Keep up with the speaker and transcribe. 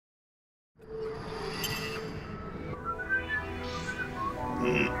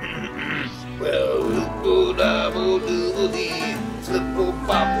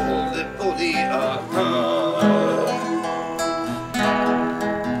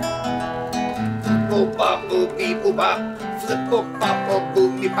Flip-o bop boop beep boop bop. Flip-o bop boop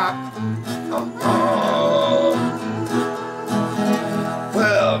boop beep bop.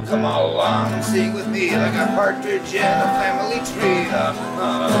 Well, come on along and sing with me like a partridge in a family tree.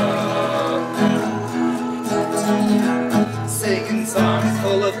 Singing songs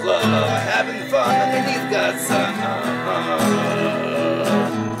full of love, having fun underneath God's sun.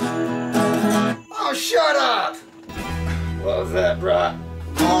 Oh, shut up! What was that, brah?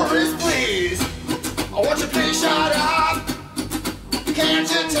 Boris, please! I want you to please shut up! Can't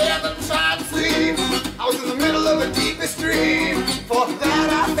you tell I'm trying to sleep? I was in the middle of a deep stream. For that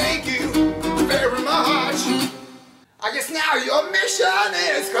I thank you very much. I guess now your mission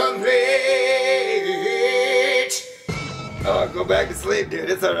is complete. Oh, go back to sleep, dude.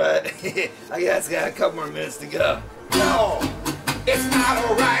 It's alright. I guess I got a couple more minutes to go. No, it's not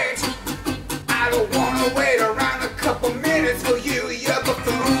alright. I don't want to wait around a couple minutes for you, you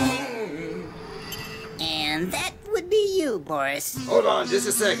buffoon. And that would be you, Boris. Hold on just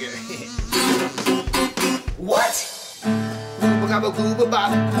a second. What?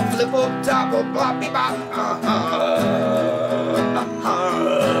 Flippo topple bloppy bop.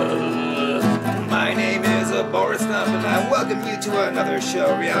 My name is Boris Dr, and I welcome you to another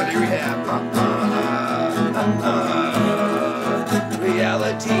show, Reality Rehab.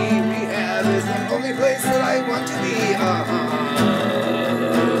 Reality Rehab is the only place that I want to be.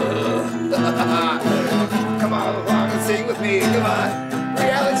 Come on along and sing with me. Come on.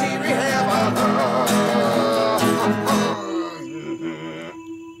 Reality Rehab.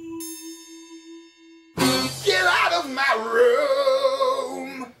 Get out of my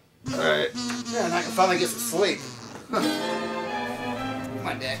room. Alright. Yeah, and I can finally get some sleep. Come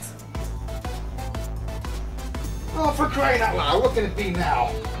on, Dex. Oh, for crying out loud, what can it be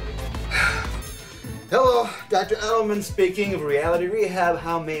now? Hello, Dr. Edelman speaking of Reality Rehab.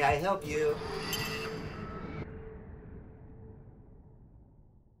 How may I help you?